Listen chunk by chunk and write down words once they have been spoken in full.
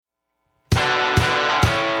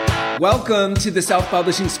Welcome to the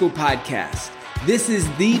Self-Publishing School podcast. This is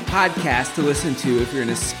the podcast to listen to if you're an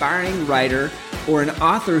aspiring writer or an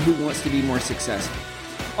author who wants to be more successful.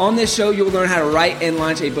 On this show, you'll learn how to write and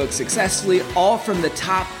launch a book successfully, all from the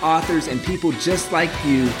top authors and people just like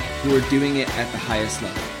you who are doing it at the highest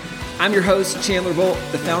level. I'm your host, Chandler Volt,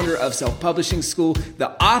 the founder of Self-Publishing School, the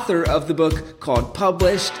author of the book called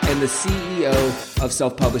Published, and the CEO of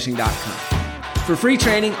selfpublishing.com. For free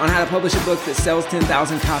training on how to publish a book that sells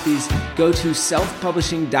 10,000 copies, go to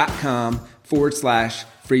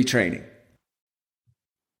selfpublishing.com/free training.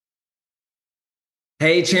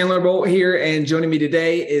 Hey, Chandler Bolt here, and joining me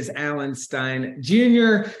today is Alan Stein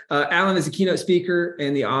Jr. Alan is a keynote speaker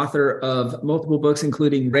and the author of multiple books,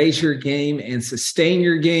 including Raise Your Game and Sustain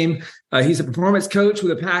Your Game. He's a performance coach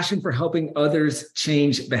with a passion for helping others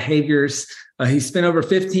change behaviors. He spent over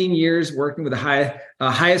 15 years working with the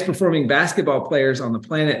highest performing basketball players on the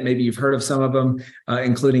planet. Maybe you've heard of some of them,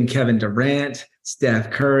 including Kevin Durant,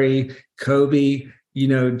 Steph Curry, Kobe,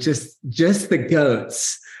 just the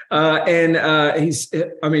GOATs. He's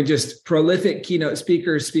just prolific keynote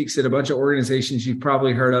speaker, speaks at a bunch of organizations you've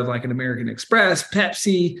probably heard of, like an American Express,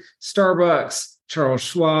 Pepsi, Starbucks, Charles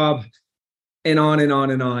Schwab, and on and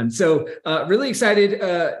on and on. So really excited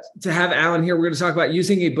to have Alan here. We're going to talk about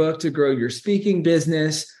using a book to grow your speaking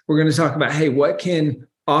business. We're going to talk about, hey, what can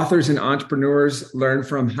authors and entrepreneurs learn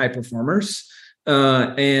from high performers?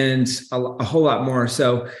 And a whole lot more.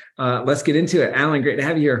 So let's get into it. Alan, great to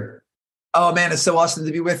have you here. Oh, man, it's so awesome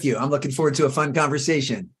to be with you. I'm looking forward to a fun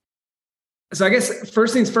conversation. So I guess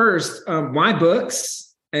first things first, why books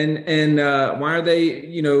and why are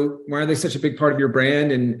they such a big part of your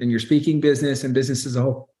brand and your speaking business and business as a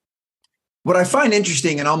whole? What I find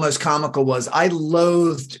interesting and almost comical was I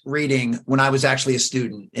loathed reading when I was actually a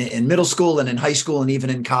student in middle school and in high school and even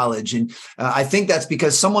in college. And I think that's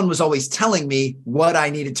because someone was always telling me what I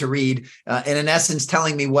needed to read and in essence,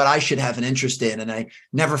 telling me what I should have an interest in. And I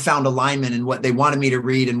never found alignment in what they wanted me to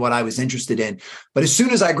read and what I was interested in. But as soon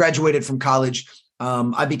as I graduated from college,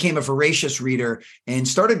 I became a voracious reader and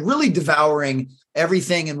started really devouring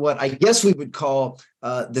everything in what I guess we would call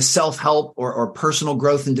the self-help or personal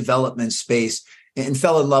growth and development space, and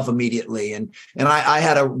fell in love immediately. And I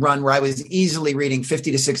had a run where I was easily reading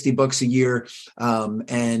 50 to 60 books a year,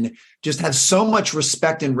 and just have so much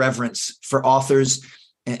respect and reverence for authors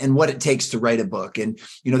and what it takes to write a book. And,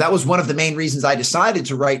 that was one of the main reasons I decided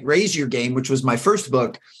to write Raise Your Game, which was my first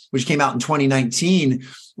book, which came out in 2019,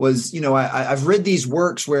 was, I've read these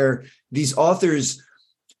works where these authors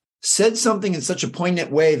said something in such a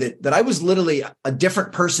poignant way that I was literally a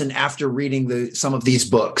different person after reading some of these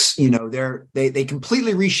books. They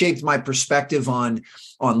completely reshaped my perspective on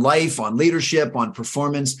life, on leadership, on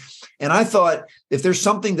performance. And I thought, if there's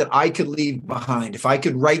something that I could leave behind, if I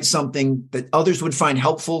could write something that others would find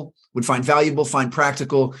helpful, would find valuable, find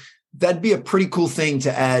practical, that'd be a pretty cool thing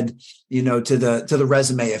to add, to the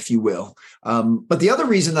resume, if you will. But the other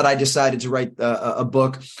reason that I decided to write a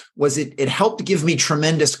book was it helped give me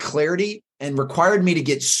tremendous clarity and required me to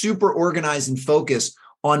get super organized and focused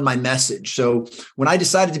on my message. So when I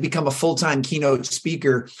decided to become a full-time keynote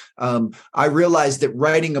speaker, I realized that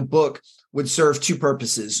writing a book would serve two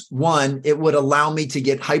purposes. One, it would allow me to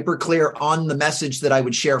get hyper clear on the message that I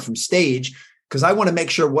would share from stage, because I want to make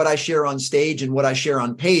sure what I share on stage and what I share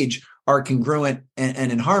on page are congruent and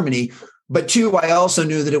in harmony. But two, I also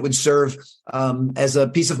knew that it would serve as a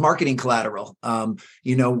piece of marketing collateral.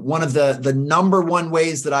 One of the number one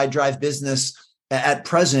ways that I drive business at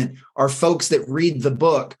present are folks that read the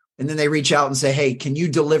book and then they reach out and say, hey, can you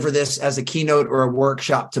deliver this as a keynote or a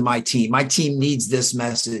workshop to my team? My team needs this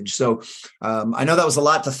message. So I know that was a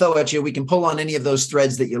lot to throw at you. We can pull on any of those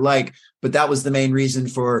threads that you like, but that was the main reason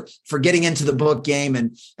for getting into the book game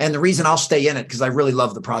and the reason I'll stay in it, because I really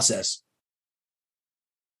love the process.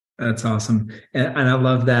 That's awesome. And I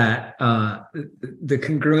love that. The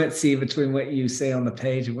congruency between what you say on the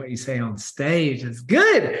page and what you say on stage is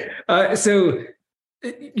good. So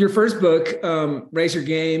your first book, Raise Your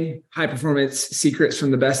Game, High Performance Secrets from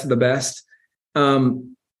the Best of the Best.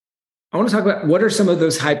 I want to talk about what are some of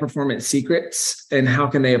those high performance secrets and how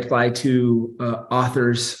can they apply to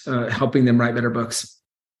authors, helping them write better books?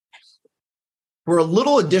 For a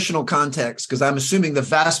little additional context, because I'm assuming the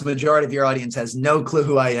vast majority of your audience has no clue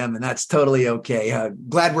who I am, and that's totally okay.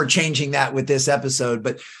 Glad we're changing that with this episode.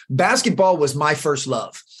 But basketball was my first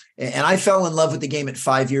love. And I fell in love with the game at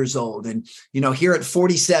 5 years old. And, here at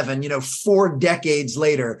 47, 4 decades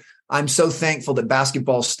later, I'm so thankful that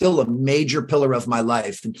basketball is still a major pillar of my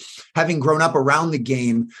life. And having grown up around the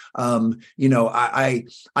game, I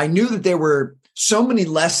knew that there were so many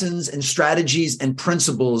lessons and strategies and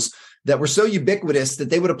principles that were so ubiquitous that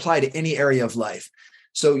they would apply to any area of life.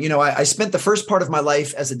 So, I spent the first part of my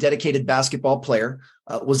life as a dedicated basketball player,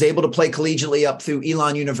 was able to play collegiately up through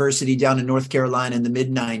Elon University down in North Carolina in the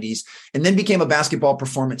mid-90s, and then became a basketball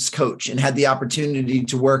performance coach and had the opportunity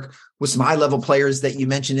to work with some high-level players that you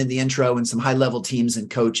mentioned in the intro and some high-level teams and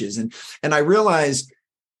coaches. And I realized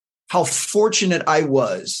how fortunate I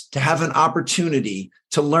was to have an opportunity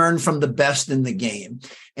to learn from the best in the game.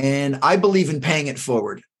 And I believe in paying it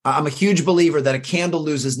forward. I'm a huge believer that a candle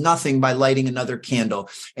loses nothing by lighting another candle.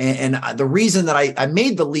 And the reason that I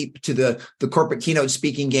made the leap to the corporate keynote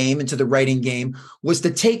speaking game and to the writing game was to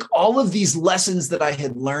take all of these lessons that I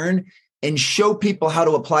had learned and show people how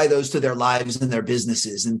to apply those to their lives and their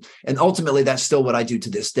businesses. And ultimately, that's still what I do to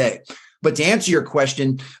this day. But to answer your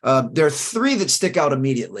question, there are three that stick out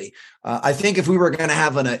immediately. I think if we were going to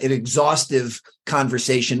have an exhaustive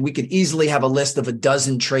conversation, we could easily have a list of a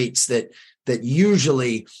dozen traits that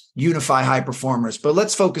usually unify high performers. But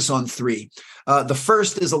let's focus on three. The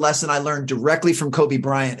first is a lesson I learned directly from Kobe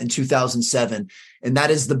Bryant in 2007, and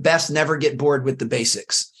that is the best never get bored with the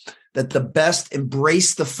basics, that the best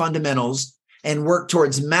embrace the fundamentals and work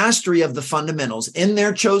towards mastery of the fundamentals in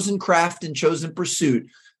their chosen craft and chosen pursuit.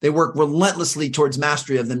 They work relentlessly towards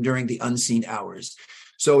mastery of them during the unseen hours.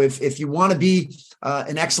 So if you want to be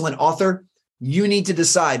an excellent author, you need to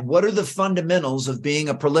decide what are the fundamentals of being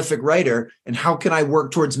a prolific writer and how can I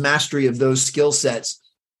work towards mastery of those skill sets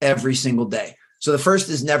every single day. So the first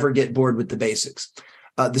is never get bored with the basics.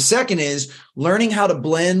 The second is learning how to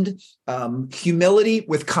blend humility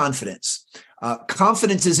with confidence.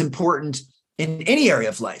 Confidence is important in any area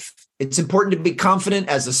of life. It's important to be confident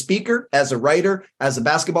as a speaker, as a writer, as a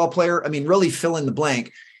basketball player. I mean, really fill in the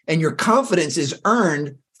blank. And your confidence is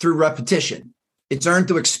earned through repetition. It's earned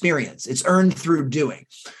through experience. It's earned through doing.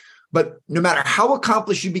 But no matter how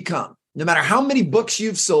accomplished you become, no matter how many books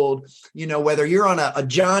you've sold, whether you're on a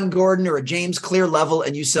John Gordon or a James Clear level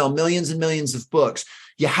and you sell millions and millions of books,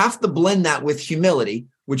 you have to blend that with humility,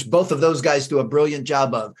 which both of those guys do a brilliant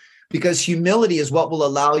job of, because humility is what will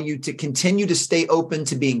allow you to continue to stay open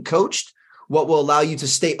to being coached, what will allow you to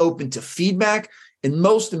stay open to feedback, and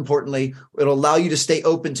most importantly, it'll allow you to stay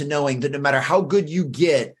open to knowing that no matter how good you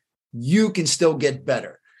get, you can still get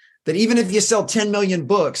better. That even if you sell 10 million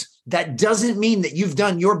books, that doesn't mean that you've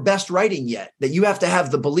done your best writing yet, that you have to have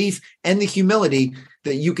the belief and the humility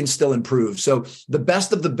that you can still improve. So the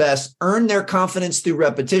best of the best earn their confidence through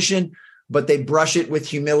repetition, but they brush it with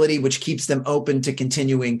humility, which keeps them open to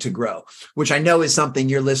continuing to grow, which I know is something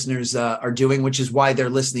your listeners are doing, which is why they're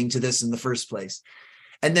listening to this in the first place.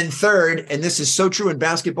 And then third, and this is so true in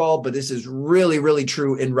basketball, but this is really, really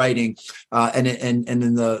true in writing and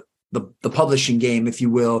in the publishing game, if you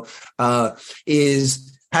will,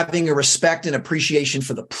 is having a respect and appreciation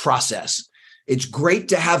for the process. It's great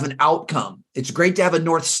to have an outcome. It's great to have a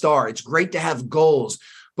North Star. It's great to have goals.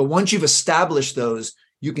 But once you've established those,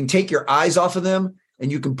 you can take your eyes off of them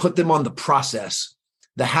and you can put them on the process,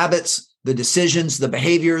 the habits, the decisions, the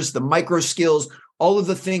behaviors, the micro skills, all of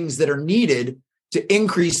the things that are needed to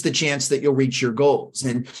increase the chance that you'll reach your goals.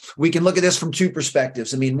 And we can look at this from two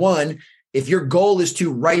perspectives. I mean, one, if your goal is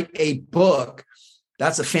to write a book,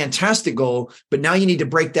 that's a fantastic goal. But now you need to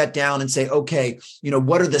break that down and say, okay,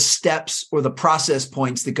 what are the steps or the process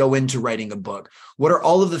points that go into writing a book? What are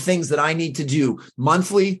all of the things that I need to do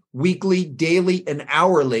monthly, weekly, daily, and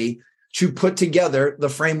hourly to put together the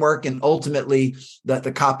framework and ultimately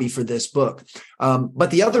the copy for this book? But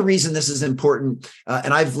the other reason this is important,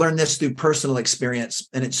 and I've learned this through personal experience,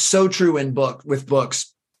 and it's so true with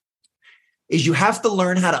books, is you have to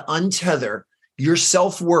learn how to untether your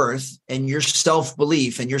self-worth and your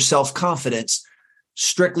self-belief and your self-confidence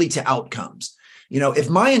strictly to outcomes. If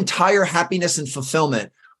my entire happiness and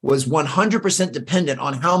fulfillment was 100% dependent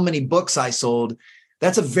on how many books I sold,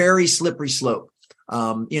 that's a very slippery slope.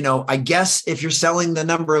 I guess if you're selling the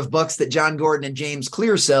number of books that John Gordon and James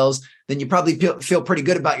Clear sells, then you probably feel pretty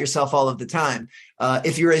good about yourself all of the time.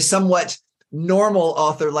 If you're a somewhat normal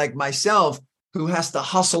author like myself, who has to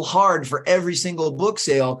hustle hard for every single book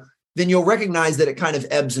sale, then you'll recognize that it kind of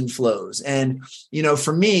ebbs and flows. And,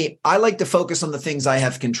 for me, I like to focus on the things I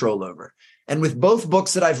have control over. And with both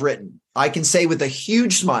books that I've written, I can say with a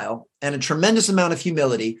huge smile and a tremendous amount of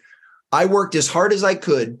humility, I worked as hard as I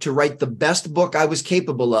could to write the best book I was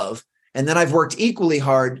capable of. And then I've worked equally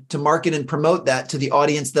hard to market and promote that to the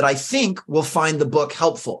audience that I think will find the book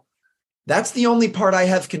helpful. That's the only part I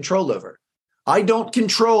have control over. I don't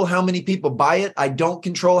control how many people buy it. I don't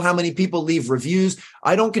control how many people leave reviews.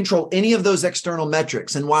 I don't control any of those external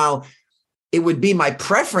metrics. And while it would be my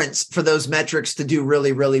preference for those metrics to do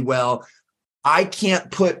really, really well, I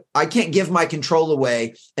can't give my control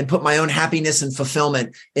away and put my own happiness and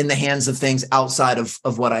fulfillment in the hands of things outside of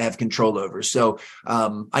what I have control over. So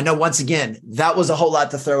I know, once again, that was a whole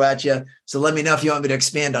lot to throw at you. So let me know if you want me to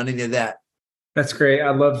expand on any of that. That's great.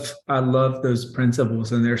 I love those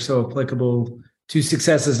principles, and they're so applicable to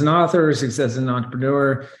success as an author, success as an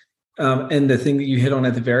entrepreneur. And the thing that you hit on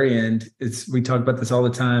at the very end is, we talk about this all the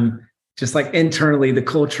time, just like internally, the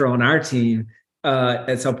culture on our team at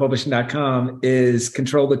selfpublishing.com is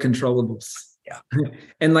control the controllables. Yeah.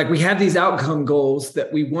 And like, we have these outcome goals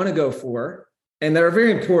that we want to go for, and that are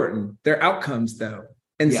very important. They're outcomes though.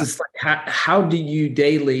 And it's just like, how do you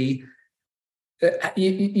daily,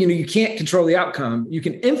 you can't control the outcome. You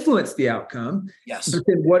can influence the outcome. Yes. But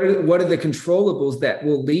then what are the controllables that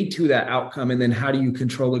will lead to that outcome? And then how do you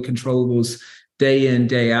control the controllables day in,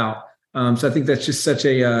 day out? So I think that's just such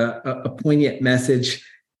a poignant message.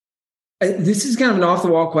 This is kind of an off the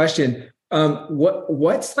wall question.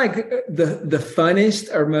 What's like the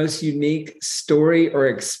funnest or most unique story or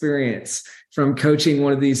experience from coaching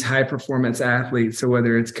one of these high performance athletes? So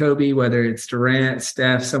whether it's Kobe, whether it's Durant,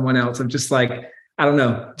 Steph, someone else, I'm just like, I don't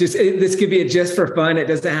know, this could be just for fun. It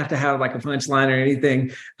doesn't have to have like a punchline or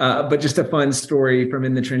anything, but just a fun story from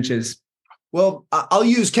in the trenches. Well, I'll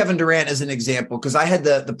use Kevin Durant as an example, because I had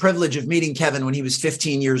the privilege of meeting Kevin when he was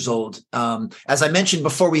 15 years old. As I mentioned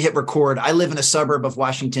before we hit record, I live in a suburb of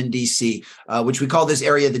Washington, D.C., which we call this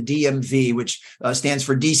area the DMV, which stands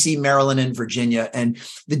for D.C., Maryland, and Virginia. And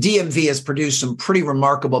the DMV has produced some pretty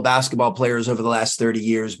remarkable basketball players over the last 30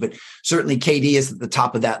 years, but certainly KD is at the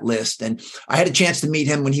top of that list. And I had a chance to meet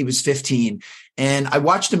him when he was 15, and I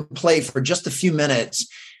watched him play for just a few minutes.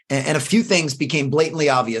 And a few things became blatantly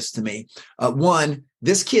obvious to me. One,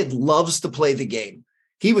 this kid loves to play the game.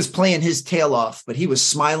 He was playing his tail off, but he was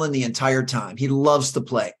smiling the entire time. He loves to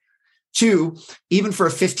play. Two, even for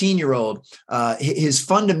a 15-year-old, his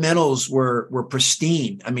fundamentals were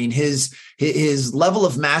pristine. I mean, his level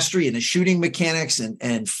of mastery and his shooting mechanics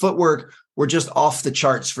and footwork were just off the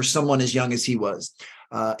charts for someone as young as he was.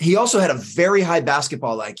 He also had a very high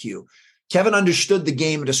basketball IQ. Kevin understood the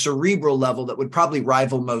game at a cerebral level that would probably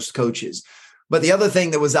rival most coaches. But the other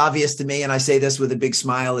thing that was obvious to me, and I say this with a big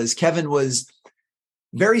smile, is Kevin was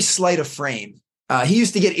very slight of frame. He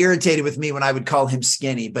used to get irritated with me when I would call him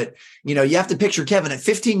skinny. But, you have to picture Kevin at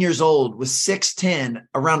 15 years old was 6'10",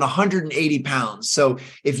 around 180 pounds. So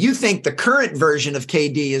if you think the current version of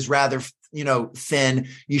KD is rather, thin,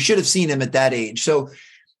 you should have seen him at that age. So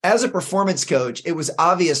as a performance coach, it was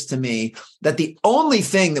obvious to me that the only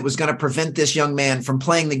thing that was going to prevent this young man from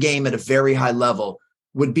playing the game at a very high level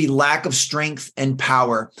would be lack of strength and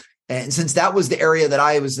power. And since that was the area that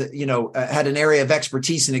I was, had an area of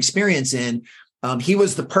expertise and experience in, he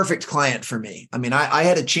was the perfect client for me. I mean, I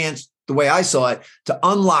had a chance, the way I saw it, to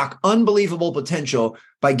unlock unbelievable potential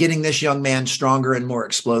by getting this young man stronger and more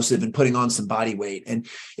explosive and putting on some body weight. And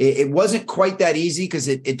it wasn't quite that easy, because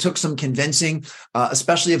it took some convincing,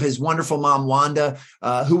 especially of his wonderful mom, Wanda,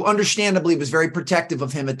 who understandably was very protective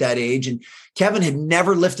of him at that age. And Kevin had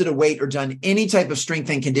never lifted a weight or done any type of strength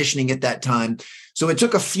and conditioning at that time. So it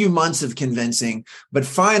took a few months of convincing, but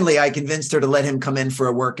finally I convinced her to let him come in for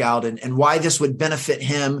a workout, and why this would benefit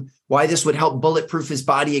him, why this would help bulletproof his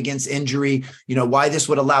body against injury, why this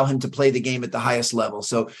would allow him to play the game at the highest level.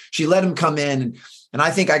 So she let him come in. And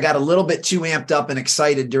I think I got a little bit too amped up and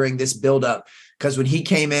excited during this buildup, because when he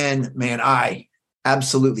came in, man, I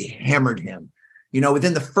absolutely hammered him.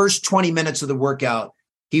 Within the first 20 minutes of the workout,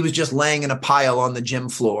 he was just laying in a pile on the gym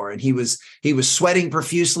floor, and he was sweating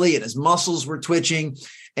profusely, and his muscles were twitching.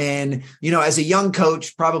 And, as a young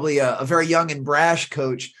coach, probably a very young and brash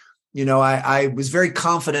coach, I was very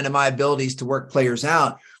confident in my abilities to work players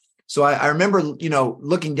out. So I remember,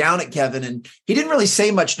 looking down at Kevin, and he didn't really say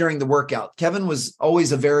much during the workout. Kevin was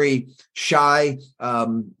always a very shy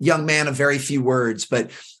young man of very few words,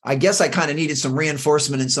 but I guess I kind of needed some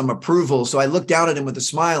reinforcement and some approval. So I looked down at him with a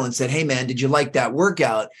smile and said, "Hey man, did you like that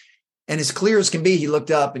workout?" And as clear as can be, he looked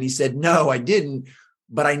up and he said, "No, I didn't,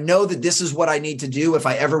 but I know that this is what I need to do if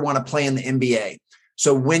I ever want to play in the NBA.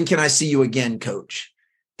 So when can I see you again, coach?"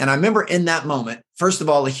 And I remember in that moment, first of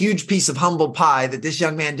all, a huge piece of humble pie that this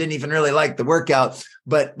young man didn't even really like the workout.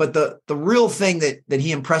 But the real thing that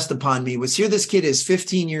he impressed upon me was, here this kid is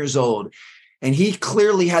 15 years old, and he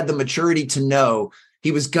clearly had the maturity to know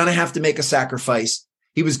he was going to have to make a sacrifice.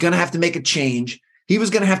 He was going to have to make a change. He was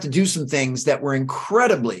going to have to do some things that were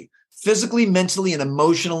incredibly physically, mentally, and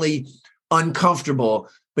emotionally uncomfortable.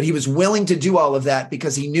 But he was willing to do all of that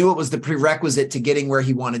because he knew it was the prerequisite to getting where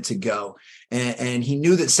he wanted to go. And he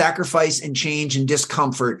knew that sacrifice and change and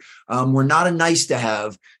discomfort were not a nice to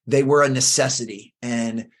have. They were a necessity.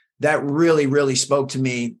 And that really, really spoke to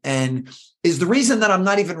me, and is the reason that I'm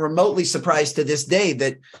not even remotely surprised to this day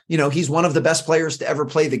that, he's one of the best players to ever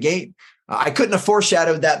play the game. I couldn't have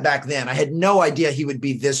foreshadowed that back then. I had no idea he would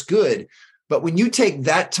be this good. But when you take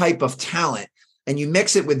that type of talent and you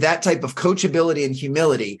mix it with that type of coachability and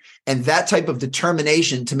humility and that type of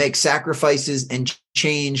determination to make sacrifices and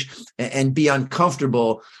change and be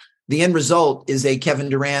uncomfortable, the end result is a Kevin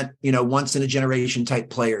Durant, once in a generation type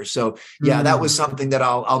player. So yeah, that was something that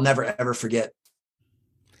I'll never, ever forget.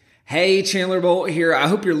 Hey, Chandler Bolt here. I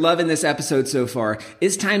hope you're loving this episode so far.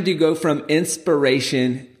 It's time to go from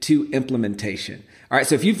inspiration to implementation. All right.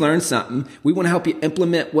 So if you've learned something, we want to help you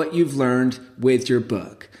implement what you've learned with your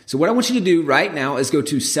book. So what I want you to do right now is go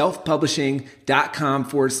to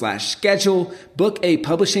selfpublishing.com/schedule, book a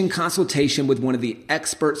publishing consultation with one of the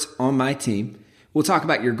experts on my team. We'll talk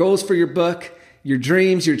about your goals for your book, your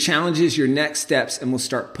dreams, your challenges, your next steps, and we'll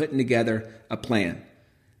start putting together a plan.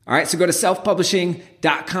 All right, so go to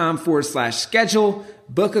selfpublishing.com/schedule,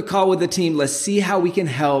 book a call with the team. Let's see how we can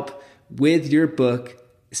help with your book.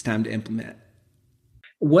 It's time to implement.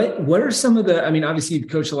 What are some of the, obviously you've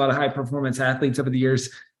coached a lot of high performance athletes over the years.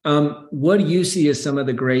 What do you see as some of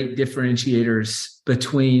the great differentiators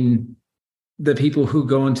between the people who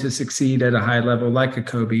go on to succeed at a high level, like a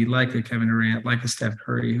Kobe, like a Kevin Durant, like a Steph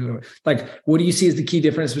Curry? What do you see as the key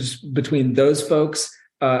difference between those folks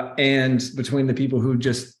and between the people who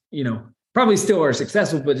just, probably still are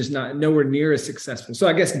successful, but just nowhere near as successful? So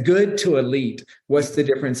I guess good to elite, what's the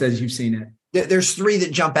difference as you've seen it? There's three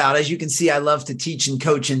that jump out. As you can see, I love to teach and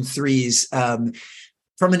coach in threes.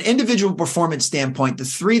 From an individual performance standpoint, the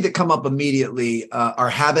three that come up immediately are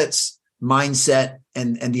habits, mindset,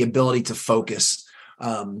 and the ability to focus.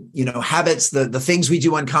 Habits, the things we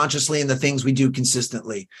do unconsciously and the things we do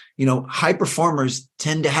consistently. High performers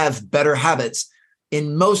tend to have better habits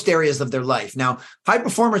in most areas of their life. Now, high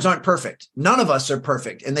performers aren't perfect. None of us are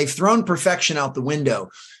perfect, and they've thrown perfection out the window,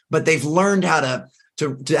 but they've learned how to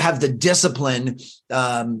have the discipline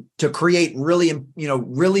to create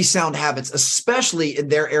really sound habits, especially in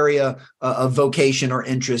their area of vocation or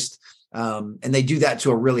interest. And they do that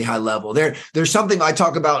to a really high level. There's something I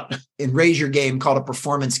talk about in Raise Your Game called a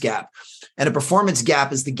performance gap. And a performance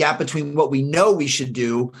gap is the gap between what we know we should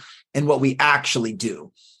do and what we actually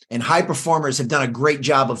do. And high performers have done a great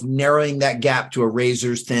job of narrowing that gap to a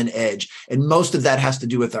razor's thin edge. And most of that has to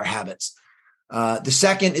do with our habits. The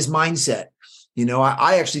second is mindset.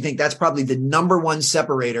 I actually think that's probably the number one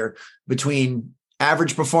separator between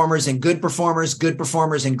average performers and good performers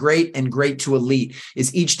and great to elite,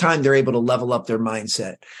 is each time they're able to level up their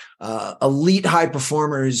mindset. Elite high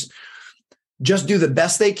performers just do the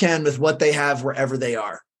best they can with what they have wherever they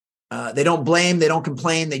are. They don't blame, they don't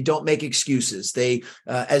complain, they don't make excuses. They,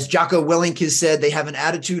 as Jocko Willink has said, they have an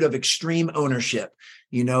attitude of extreme ownership.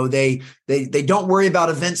 They don't worry about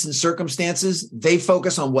events and circumstances. They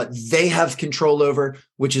focus on what they have control over,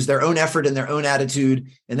 which is their own effort and their own attitude.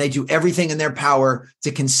 And they do everything in their power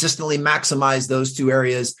to consistently maximize those two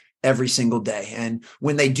areas every single day. And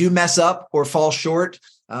when they do mess up or fall short,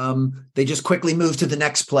 they just quickly move to the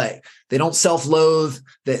next play. They don't self-loathe.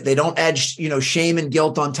 They don't add, shame and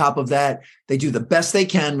guilt on top of that. They do the best they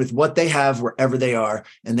can with what they have wherever they are,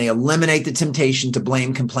 and they eliminate the temptation to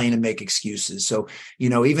blame, complain, and make excuses. So,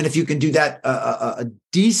 even if you can do that a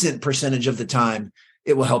decent percentage of the time,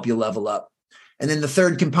 it will help you level up. And then the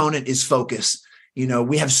third component is focus.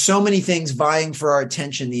 We have so many things vying for our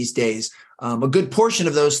attention these days. A good portion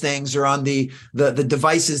of those things are on the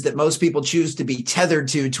devices that most people choose to be tethered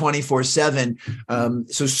to 24/7.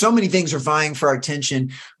 So many things are vying for our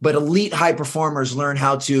attention, but elite high performers learn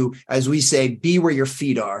how to, as we say, be where your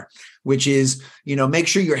feet are, which is, make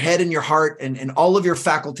sure your head and your heart and all of your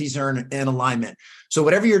faculties are in alignment. So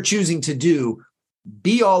whatever you're choosing to do,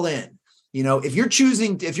 be all in.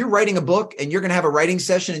 If you're writing a book and you're going to have a writing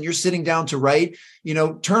session and you're sitting down to write,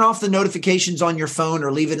 turn off the notifications on your phone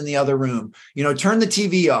or leave it in the other room. Turn the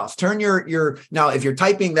TV off, turn now, if you're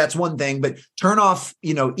typing, that's one thing, but turn off,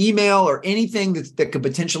 email or anything that could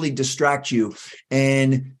potentially distract you,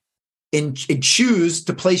 and choose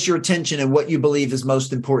to place your attention in what you believe is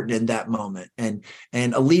most important in that moment. And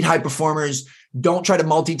elite high performers don't try to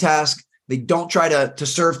multitask. They don't try to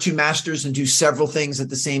serve two masters and do several things at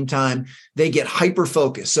the same time. They get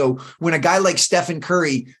hyper-focused. So when a guy like Stephen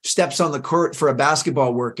Curry steps on the court for a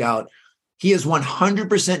basketball workout, he is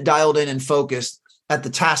 100% dialed in and focused at the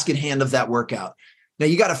task at hand of that workout. Now,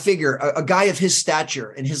 you got to figure a guy of his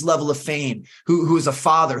stature and his level of fame, who is a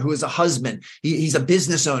father, who is a husband, he's a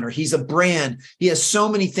business owner, he's a brand. He has so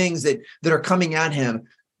many things that are coming at him,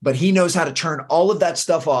 but he knows how to turn all of that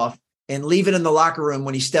stuff off and leave it in the locker room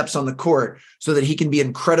when he steps on the court so that he can be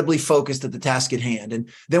incredibly focused at the task at hand. And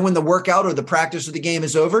then when the workout or the practice or the game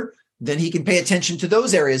is over, then he can pay attention to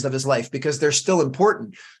those areas of his life because they're still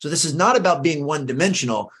important. So this is not about being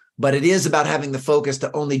one-dimensional, but it is about having the focus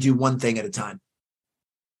to only do one thing at a time.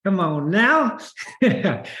 Come on now.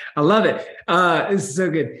 I love it. This is so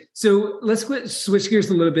good. So let's switch gears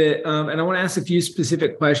a little bit. And I want to ask a few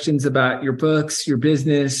specific questions about your books, your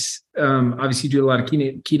business. Obviously, you do a lot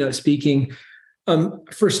of keynote speaking.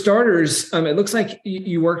 For starters, it looks like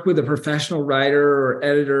you worked with a professional writer or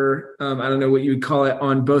editor. I don't know what you would call it,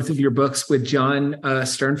 on both of your books with John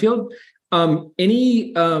Sternfield.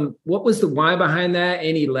 What was the why behind that?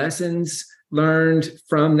 Any lessons learned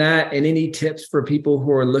from that, and any tips for people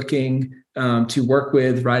who are looking to work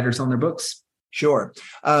with writers on their books? Sure.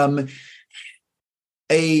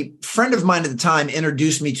 A friend of mine at the time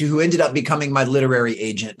introduced me to who ended up becoming my literary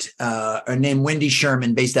agent, named Wendy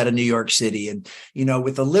Sherman, based out of New York City. And,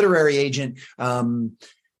 with a literary agent,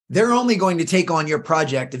 they're only going to take on your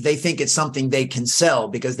project if they think it's something they can sell,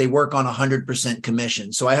 because they work on 100%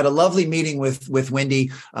 commission. So I had a lovely meeting with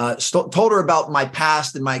Wendy, told her about my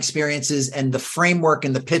past and my experiences and the framework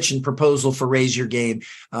and the pitch and proposal for Raise Your Game.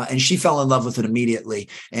 And she fell in love with it immediately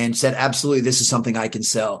and said, absolutely, this is something I can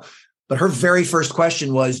sell. But her very first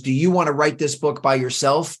question was, do you want to write this book by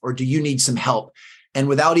yourself, or do you need some help? And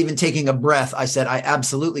without even taking a breath, I said, I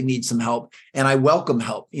absolutely need some help, and I welcome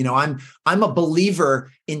help. I'm a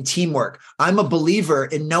believer in teamwork. I'm a believer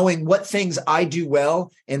in knowing what things I do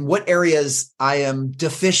well and what areas I am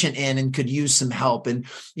deficient in and could use some help. And,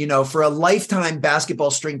 for a lifetime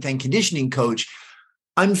basketball strength and conditioning coach,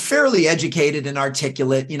 I'm fairly educated and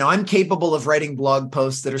articulate. I'm capable of writing blog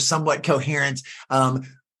posts that are somewhat coherent.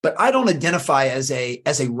 But I don't identify as a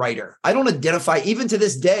writer. I don't identify, even to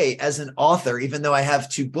this day, as an author, even though I have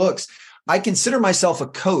 2 books. I consider myself a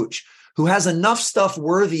coach who has enough stuff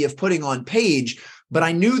worthy of putting on page, but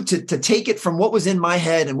I knew to take it from what was in my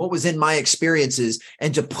head and what was in my experiences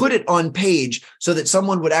and to put it on page so that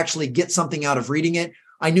someone would actually get something out of reading it.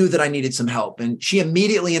 I knew that I needed some help. And she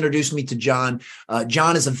immediately introduced me to John.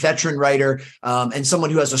 John is a veteran writer and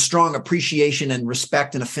someone who has a strong appreciation and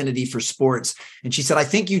respect and affinity for sports. And she said, I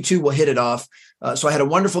think you two will hit it off. So I had a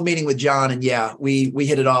wonderful meeting with John, and we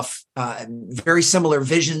hit it off. Very similar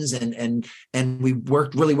visions, and we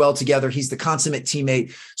worked really well together. He's the consummate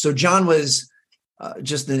teammate. So John was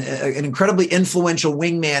just an incredibly influential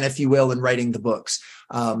wingman, if you will, in writing the books.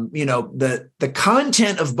 The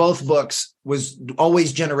content of both books was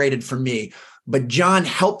always generated from me, but John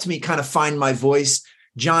helped me kind of find my voice.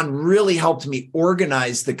 John really helped me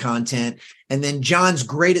organize the content. And then John's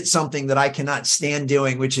great at something that I cannot stand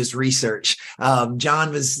doing, which is research.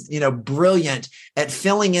 John was, brilliant at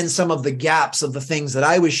filling in some of the gaps of the things that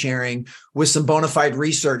I was sharing with some bona fide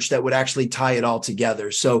research that would actually tie it all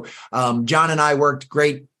together. So John and I worked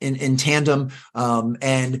great in tandem.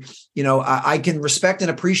 I can respect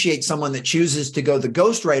and appreciate someone that chooses to go the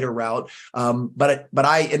ghostwriter route. And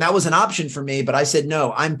that was an option for me, but I said,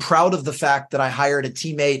 no, I'm proud of the fact that I hired a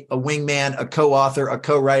teammate, a wingman, a co-author, a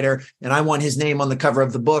co-writer, and I want his name on the cover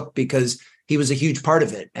of the book because he was a huge part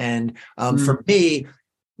of it. And for me,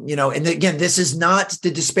 and again, this is not to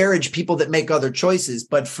disparage people that make other choices,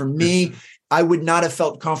 but for me, I would not have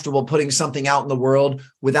felt comfortable putting something out in the world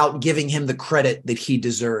without giving him the credit that he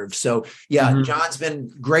deserved. So John's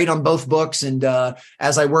been great on both books. And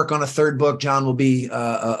as I work on a 3rd book, John will be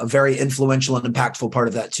a very influential and impactful part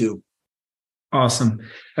of that too. Awesome.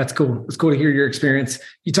 That's cool. It's cool to hear your experience.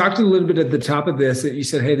 You talked a little bit at the top of this that you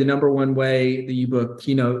said, hey, the number one way that you book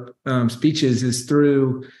keynote speeches is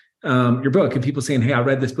through your book, and people saying, hey, I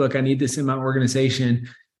read this book, I need this in my organization.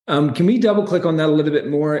 Can we double click on that a little bit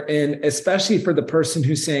more? And especially for the person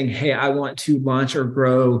who's saying, hey, I want to launch or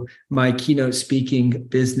grow my keynote speaking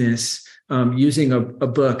business using a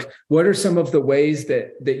book. What are some of the ways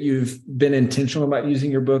that you've been intentional about using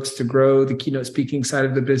your books to grow the keynote speaking side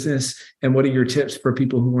of the business? And what are your tips for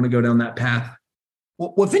people who want to go down that path?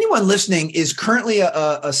 Well, if anyone listening is currently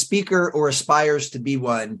a speaker or aspires to be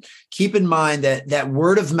one, keep in mind that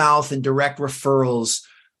word of mouth and direct referrals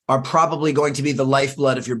are probably going to be the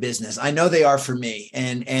lifeblood of your business. I know they are for me.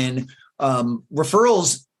 And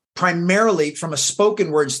referrals, primarily from a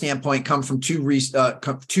spoken word standpoint, come from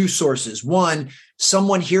two sources. One,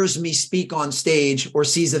 someone hears me speak on stage or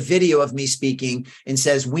sees a video of me speaking and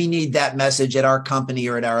says, we need that message at our company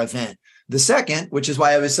or at our event. The second, which is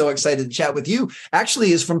why I was so excited to chat with you,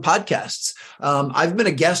 actually is from podcasts. I've been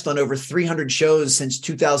a guest on over 300 shows since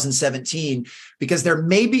 2017, because there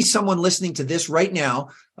may be someone listening to this right now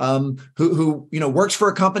who works for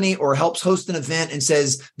a company or helps host an event and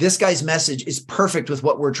says, this guy's message is perfect with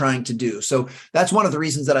what we're trying to do. So that's one of the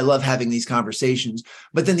reasons that I love having these conversations.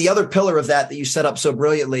 But then the other pillar of that you set up so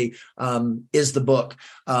brilliantly is the book.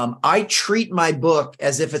 I treat my book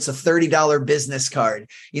as if it's a $30 business card.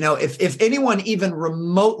 If anyone even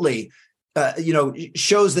remotely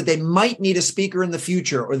shows that they might need a speaker in the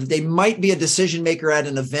future, or that they might be a decision maker at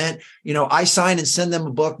an event, I sign and send them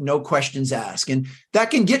a book, no questions asked. And that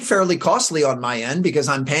can get fairly costly on my end because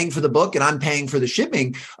I'm paying for the book and I'm paying for the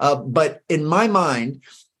shipping. But in my mind,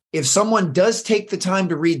 if someone does take the time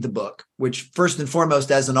to read the book, which first and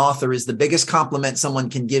foremost as an author is the biggest compliment someone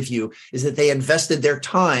can give you, is that they invested their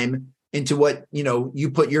time into what,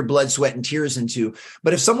 you put your blood, sweat, and tears into.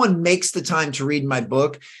 But if someone makes the time to read my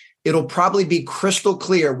book, it'll probably be crystal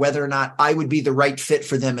clear whether or not I would be the right fit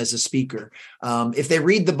for them as a speaker. If they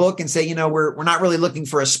read the book and say, we're not really looking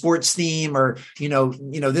for a sports theme, or,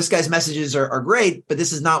 this guy's messages are great, but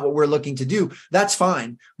this is not what we're looking to do, that's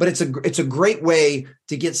fine. But it's a great way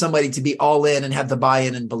to get somebody to be all in and have the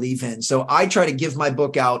buy-in and believe in. So I try to give my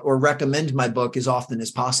book out or recommend my book as often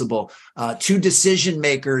as possible to decision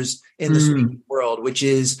makers in the speaking world, which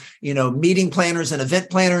is, meeting planners and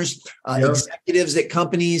event planners, executives at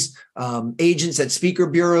companies, agents at speaker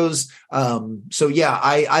bureaus.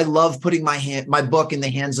 I love putting my book in the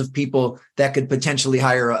hands of people that could potentially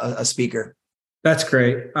hire a speaker. That's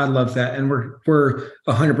great. I love that. And we're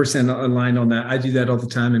 100% aligned on that. I do that all the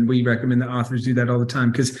time. And we recommend that authors do that all the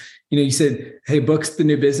time. Because, you said, hey, book's the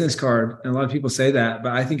new business card. And a lot of people say that,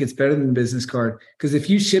 but I think it's better than the business card. Because if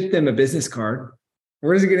you ship them a business card,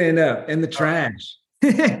 where's it going to end up? In the trash,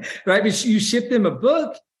 right? But you ship them a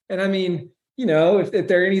book. And I mean, if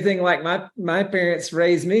they're anything like my parents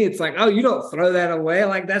raised me, it's like, oh, you don't throw that away.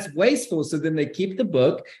 Like, that's wasteful. So then they keep the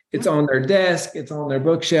book. It's on their desk. It's on their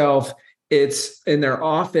bookshelf. It's in their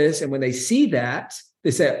office. And when they see that,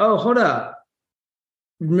 they say, oh, hold up.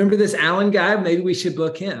 Remember this Alan guy? Maybe we should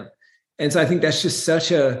book him. And so I think that's just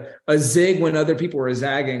such a zig when other people are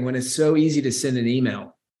zagging, when it's so easy to send an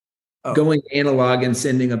email, going analog and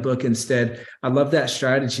sending a book instead. I love that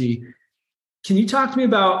strategy. Can you talk to me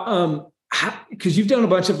about, because you've done a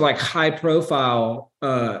bunch of like high profile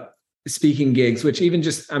speaking gigs, which even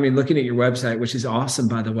just, looking at your website, which is awesome,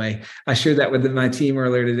 by the way. I shared that with my team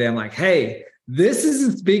earlier today. I'm like, hey, this is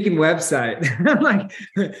a speaking website. I'm like,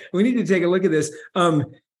 we need to take a look at this.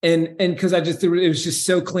 And because it was just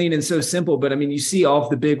so clean and so simple. But you see all of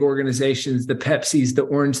the big organizations, the Pepsis, the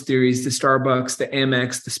Orange Theories, the Starbucks, the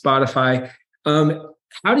Amex, the Spotify.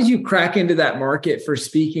 How did you crack into that market for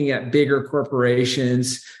speaking at bigger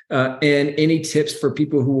corporations? And any tips for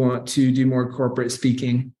people who want to do more corporate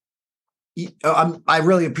speaking? I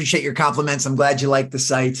really appreciate your compliments. I'm glad you like the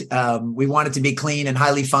site. We want it to be clean and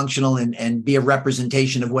highly functional and be a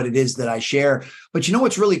representation of what it is that I share. But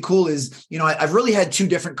what's really cool is, I've really had two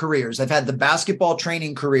different careers. I've had the basketball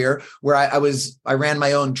training career where I ran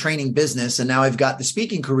my own training business, and now I've got the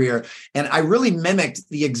speaking career. And I really mimicked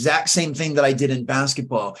the exact same thing that I did in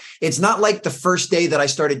basketball. It's not like the first day that I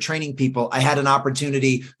started training people, I had an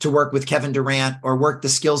opportunity to work with Kevin Durant or work the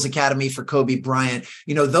Skills Academy for Kobe Bryant.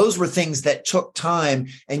 Those were things that took time,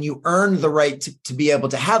 and you earned the right to be able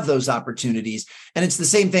to have those opportunities. And it's the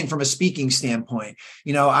same thing from a speaking standpoint.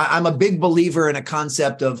 I'm a big believer in a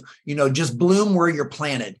concept of, just bloom where you're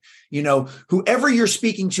planted. Whoever you're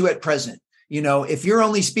speaking to at present, if you're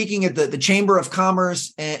only speaking at the Chamber of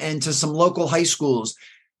Commerce and to some local high schools,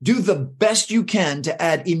 do the best you can to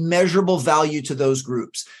add immeasurable value to those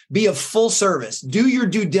groups. Be of full service. Do your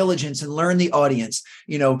due diligence and learn the audience.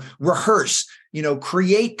 Rehearse.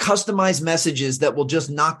 Create customized messages that will just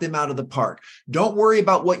knock them out of the park. Don't worry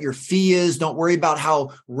about what your fee is. Don't worry about how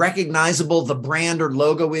recognizable the brand or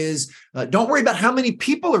logo is. Don't worry about how many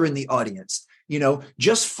people are in the audience.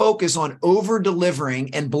 Just focus on over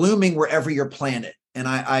delivering and blooming wherever you're planted. And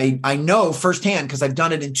I know firsthand, because I've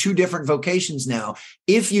done it in two different vocations now.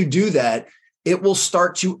 If you do that, it will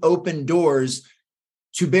start to open doors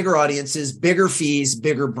to bigger audiences, bigger fees,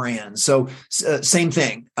 bigger brands. So same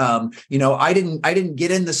thing. I didn't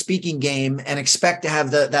get in the speaking game and expect to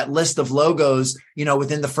have that list of logos,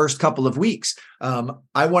 within the first couple of weeks.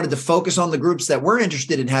 I wanted to focus on the groups that were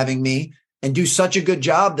interested in having me and do such a good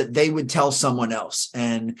job that they would tell someone else.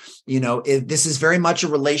 And, this is very much a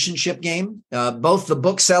relationship game. Both the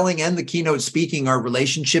book selling and the keynote speaking are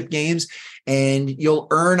relationship games, and you'll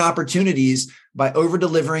earn opportunities by over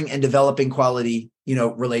delivering and developing quality,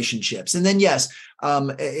 relationships. And then, yes,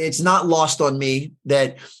 it's not lost on me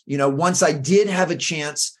that, once I did have a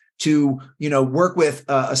chance to, work with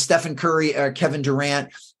a Stephen Curry or Kevin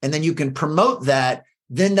Durant, and then you can promote that,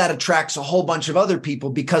 then that attracts a whole bunch of other people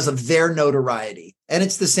because of their notoriety. And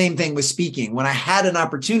it's the same thing with speaking. When I had an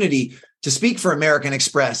opportunity to speak for American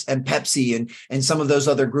Express and Pepsi and some of those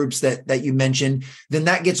other groups that you mentioned, then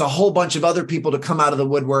that gets a whole bunch of other people to come out of the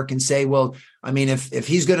woodwork and say, well, I mean, if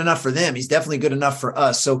he's good enough for them, he's definitely good enough for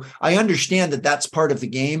us. So I understand that that's part of the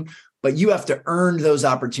game, but you have to earn those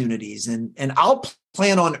opportunities. And I'll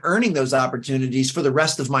plan on earning those opportunities for the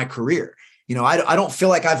rest of my career. I don't feel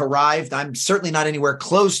like I've arrived. I'm certainly not anywhere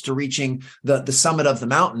close to reaching the summit of the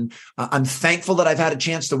mountain. I'm thankful that I've had a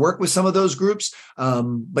chance to work with some of those groups.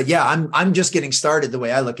 But yeah, I'm just getting started the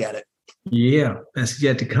way I look at it. Yeah, best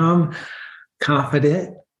yet to come.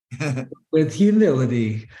 Confident with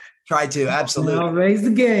humility. Try to, absolutely. I'll raise the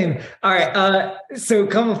game. All right. So a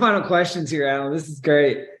couple of final questions here, Alan. This is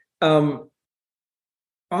great. On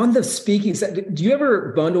the speaking side, do you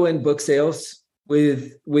ever bundle in book sales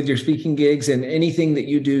with your speaking gigs and anything that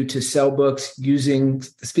you do to sell books using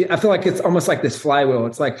the I feel like it's almost like this flywheel.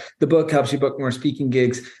 It's like the book helps you book more speaking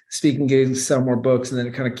gigs sell more books, and then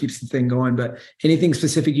it kind of keeps the thing going. But anything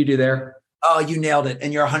specific you do there? Oh, you nailed it.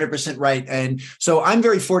 And you're 100% right. And so I'm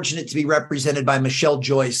very fortunate to be represented by Michelle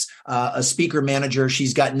Joyce, a speaker manager.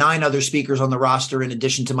 She's got 9 other speakers on the roster in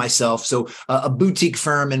addition to myself. So a boutique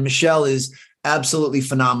firm, and Michelle is absolutely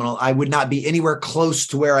phenomenal. I would not be anywhere close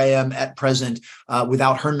to where I am at present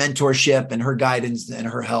without her mentorship and her guidance and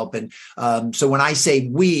her help. And so when I say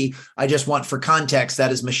we, I just want for context,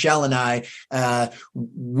 that is Michelle and I,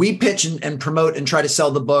 we pitch and promote and try to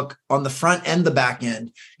sell the book on the front and the back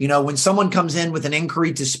end. When someone comes in with an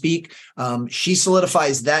inquiry to speak, she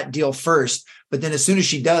solidifies that deal first. But then as soon as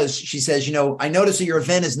she does, she says, I notice that your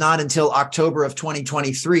event is not until October of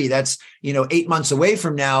 2023. That's, 8 months away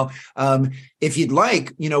from now. If you'd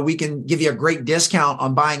like, we can give you a great discount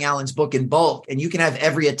on buying Alan's book in bulk, and you can have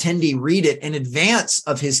every attendee read it in advance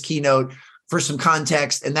of his keynote for some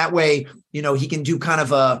context. And that way, he can do kind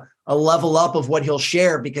of a level up of what he'll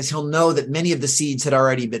share, because he'll know that many of the seeds had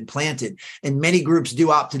already been planted. And many groups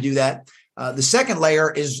do opt to do that. The second layer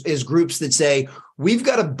is groups that say, we've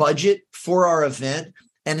got a budget for our event.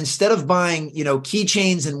 And instead of buying,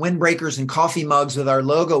 keychains and windbreakers and coffee mugs with our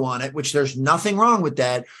logo on it, which there's nothing wrong with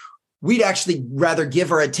that, we'd actually rather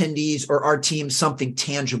give our attendees or our team something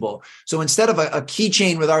tangible. So instead of a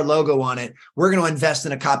keychain with our logo on it, we're going to invest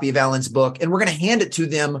in a copy of Alan's book, and we're going to hand it to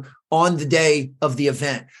them on the day of the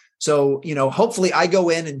event. So, hopefully I go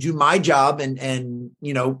in and do my job and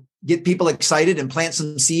get people excited and plant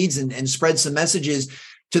some seeds and spread some messages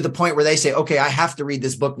to the point where they say, okay, I have to read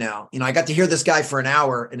this book now. I got to hear this guy for an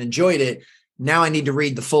hour and enjoyed it. Now I need to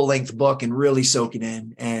read the full length book and really soak it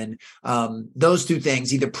in. And those two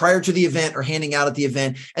things, either prior to the event or handing out at the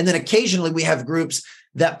event. And then occasionally we have groups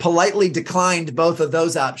that politely declined both of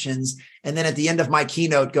those options. And then at the end of my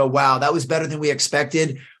keynote go, wow, that was better than we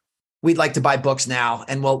expected. We'd like to buy books now,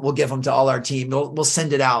 and we'll give them to all our team. We'll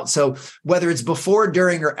send it out. So whether it's before,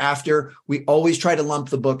 during, or after, we always try to lump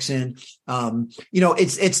the books in.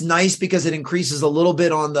 It's nice because it increases a little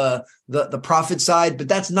bit on the profit side, but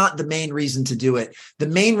that's not the main reason to do it. The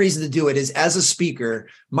main reason to do it is, as a speaker,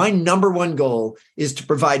 my number one goal is to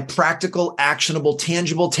provide practical, actionable,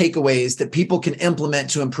 tangible takeaways that people can implement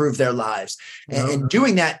to improve their lives. And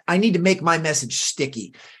doing that, I need to make my message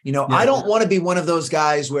sticky. I don't want to be one of those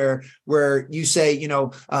guys where you say,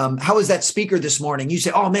 how was that speaker this morning? You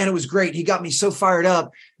say, oh man, it was great. He got me so fired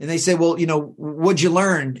up. And they say, well, what'd you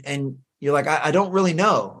learn? And you're like, I don't really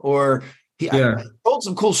know. Or I told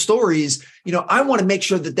some cool stories. I want to make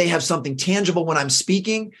sure that they have something tangible when I'm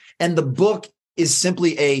speaking. And the book is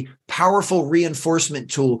simply a powerful reinforcement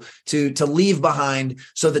tool to leave behind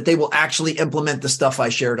so that they will actually implement the stuff I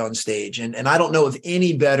shared on stage. And I don't know of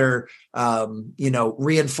any better,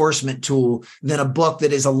 reinforcement tool than a book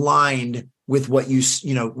that is aligned with what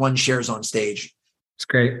one shares on stage. It's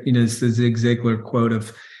great. It's the Zig Ziglar quote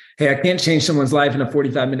of, hey, I can't change someone's life in a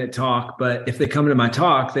 45-minute talk, but if they come to my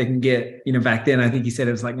talk, they can get, back then, I think he said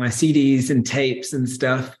it was like my CDs and tapes and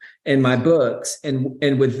stuff and my books.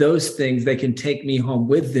 And with those things, they can take me home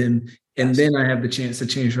with them. And then I have the chance to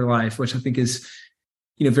change their life, which I think is,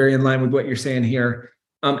 very in line with what you're saying here.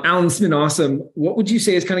 Alan, it's been awesome. What would you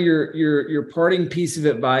say is kind of your parting piece of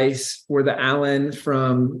advice for the Alan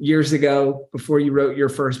from years ago before you wrote your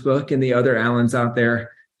first book and the other Alans out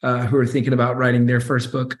there who are thinking about writing their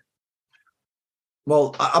first book?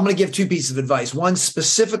 Well, I'm going to give 2 pieces of advice. One,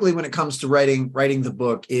 specifically when it comes to writing the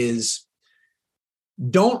book, is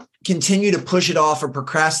don't continue to push it off or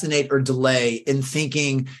procrastinate or delay in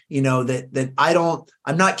thinking, that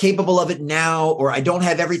I'm not capable of it now, or I don't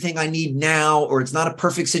have everything I need now, or it's not a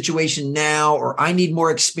perfect situation now, or I need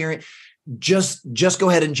more experience. just go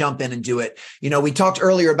ahead and jump in and do it. We talked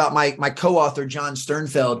earlier about my co-author, John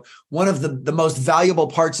Sternfeld. One of the most valuable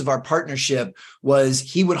parts of our partnership was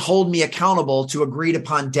he would hold me accountable to agreed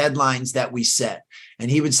upon deadlines that we set. And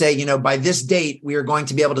he would say, by this date, we are going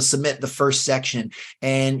to be able to submit the first section.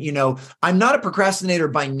 And, I'm not a procrastinator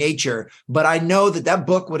by nature, but I know that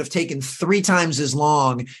book would have taken 3 times as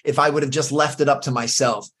long if I would have just left it up to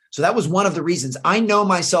myself. So that was one of the reasons. I know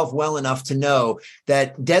myself well enough to know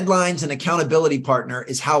that deadlines and accountability partner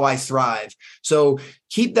is how I thrive. So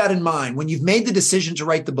keep that in mind. When you've made the decision to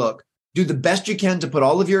write the book, do the best you can to put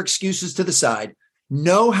all of your excuses to the side,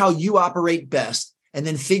 know how you operate best, and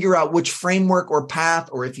then figure out which framework or path,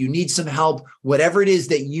 or if you need some help, whatever it is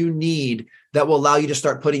that you need that will allow you to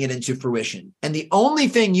start putting it into fruition. And the only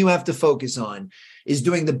thing you have to focus on is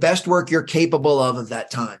doing the best work you're capable of at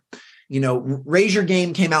that time. Raise Your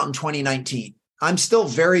Game came out in 2019. I'm still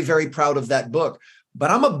very, very proud of that book,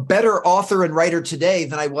 but I'm a better author and writer today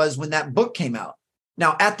than I was when that book came out.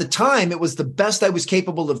 Now, at the time, it was the best I was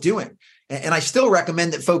capable of doing. And I still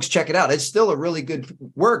recommend that folks check it out. It's still a really good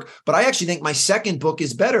work, but I actually think my second book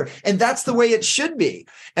is better. And that's the way it should be.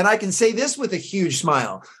 And I can say this with a huge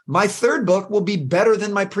smile. My third book will be better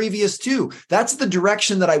than my previous 2. That's the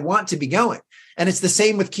direction that I want to be going. And it's the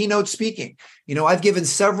same with keynote speaking. I've given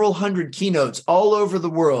several hundred keynotes all over the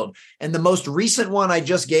world. And the most recent one I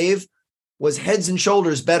just gave was heads and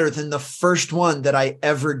shoulders better than the first one that I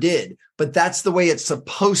ever did. But that's the way it's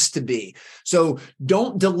supposed to be. So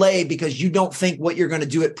don't delay because you don't think what you're going to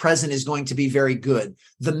do at present is going to be very good.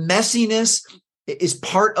 The messiness is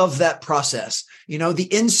part of that process. The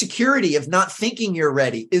insecurity of not thinking you're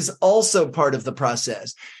ready is also part of the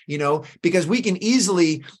process, because we can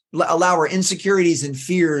easily allow our insecurities and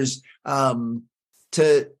fears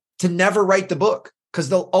to never write the book, because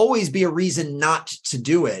there'll always be a reason not to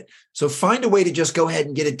do it. So find a way to just go ahead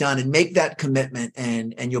and get it done and make that commitment,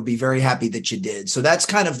 and you'll be very happy that you did. So that's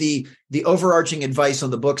kind of the overarching advice on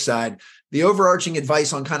the book side. The overarching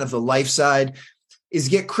advice on kind of the life side is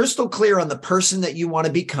get crystal clear on the person that you want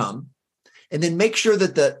to become, and then make sure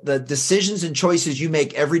that the decisions and choices you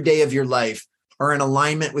make every day of your life are in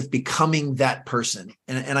alignment with becoming that person.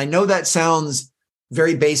 And I know that sounds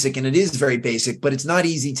very basic, and it is very basic, but it's not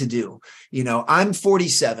easy to do. I'm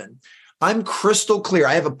 47. I'm crystal clear.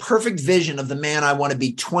 I have a perfect vision of the man I want to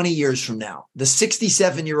be 20 years from now, the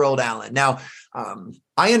 67-year-old Alan. Now,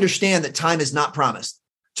 I understand that time is not promised.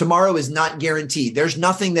 Tomorrow is not guaranteed. There's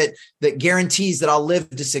nothing that guarantees that I'll live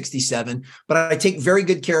to 67, but I take very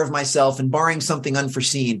good care of myself, and barring something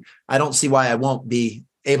unforeseen, I don't see why I won't be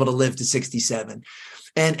able to live to 67.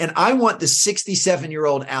 And I want the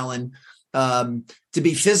 67-year-old Alan to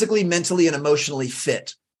be physically, mentally, and emotionally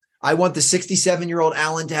fit. I want the 67-year-old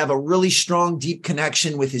Alan to have a really strong, deep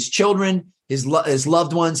connection with his children, his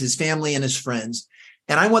loved ones, his family, and his friends.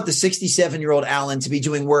 And I want the 67-year-old Alan to be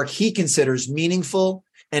doing work he considers meaningful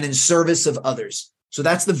and in service of others. So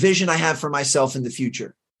that's the vision I have for myself in the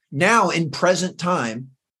future. Now, in present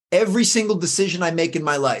time, every single decision I make in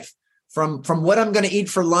my life, from what I'm going to eat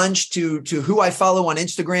for lunch to who I follow on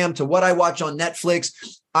Instagram to what I watch on Netflix,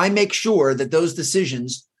 I make sure that those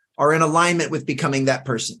decisions are in alignment with becoming that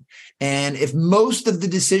person. And if most of the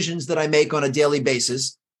decisions that I make on a daily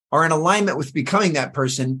basis are in alignment with becoming that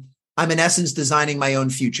person, I'm in essence designing my own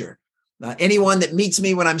future. Anyone that meets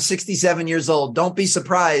me when I'm 67 years old, don't be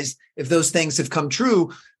surprised if those things have come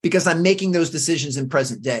true, because I'm making those decisions in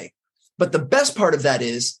present day. But the best part of that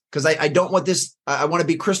is, because I don't want this, I want to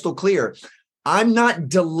be crystal clear. I'm not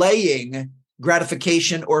delaying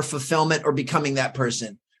gratification or fulfillment or becoming that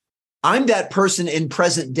person. I'm that person in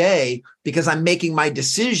present day because I'm making my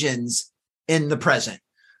decisions in the present.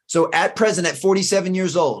 So at present, at 47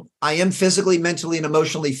 years old, I am physically, mentally, and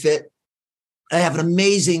emotionally fit. I have an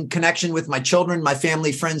amazing connection with my children, my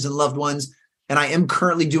family, friends, and loved ones. And I am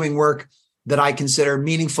currently doing work that I consider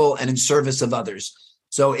meaningful and in service of others.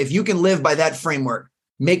 So if you can live by that framework,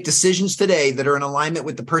 make decisions today that are in alignment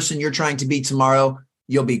with the person you're trying to be tomorrow,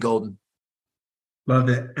 you'll be golden. Love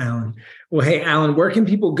it, Alan. Well, hey, Alan, where can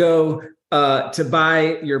people go to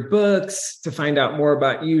buy your books, to find out more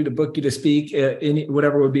about you, to book you to speak,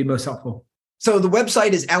 whatever would be most helpful? So the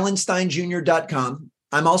website is alansteinjr.com.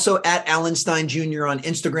 I'm also at Alan Stein Jr. on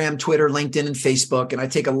Instagram, Twitter, LinkedIn, and Facebook. And I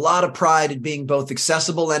take a lot of pride in being both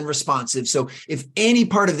accessible and responsive. So if any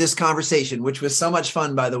part of this conversation, which was so much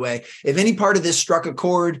fun, by the way, if any part of this struck a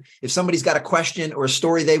chord, if somebody's got a question or a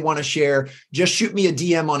story they want to share, just shoot me a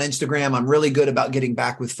DM on Instagram. I'm really good about getting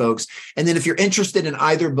back with folks. And then if you're interested in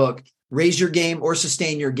either book, Raise Your Game or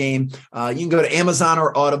Sustain Your Game, you can go to Amazon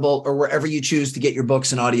or Audible or wherever you choose to get your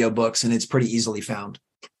books and audiobooks, and it's pretty easily found.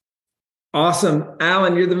 Awesome.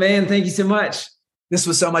 Alan, you're the man. Thank you so much. This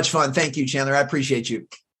was so much fun. Thank you, Chandler. I appreciate you.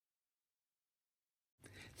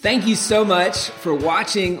 Thank you so much for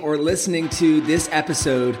watching or listening to this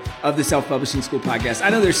episode of the Self-Publishing School podcast. I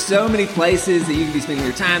know there's so many places that you can be spending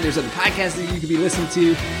your time. There's other podcasts that you could be listening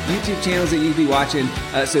to, YouTube channels that you could be watching.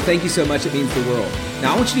 So thank you so much. It means the world.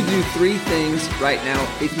 Now, I want you to do 3 things right now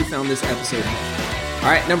if you found this episode helpful. All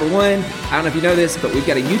right, number 1, I don't know if you know this, but we've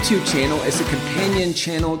got a YouTube channel. It's a companion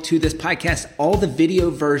channel to this podcast. All the video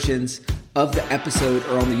versions of the episode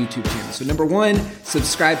are on the YouTube channel. So number 1,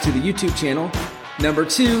 subscribe to the YouTube channel. Number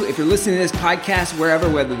 2, if you're listening to this podcast wherever,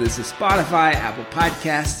 whether this is Spotify, Apple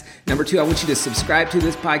Podcasts, number 2, I want you to subscribe to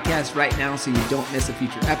this podcast right now so you don't miss a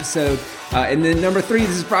future episode. And then number 3,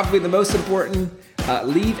 this is probably the most important,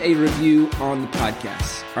 leave a review on the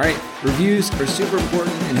podcast. All right, reviews are super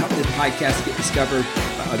important and help the podcast get discovered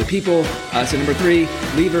by other people. So number 3,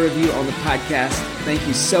 leave a review on the podcast. Thank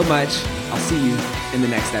you so much. I'll see you in the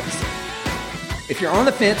next episode. If you're on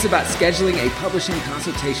the fence about scheduling a publishing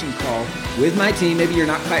consultation call with my team, maybe you're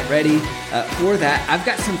not quite ready for that, I've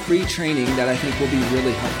got some free training that I think will be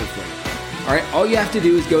really helpful for you. All right, all you have to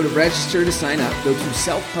do is go to register to sign up. Go to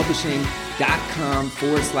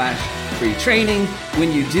selfpublishing.com/free training.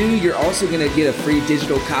 When you do, you're also going to get a free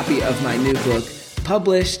digital copy of my new book,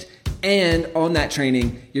 Published. And on that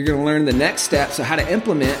training, you're going to learn the next steps, so how to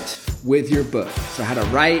implement with your book. So how to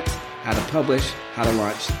write, how to publish, how to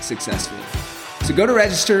launch successfully. So go to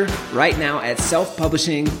register right now at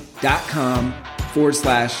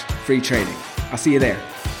selfpublishing.com/free training. I'll see you there.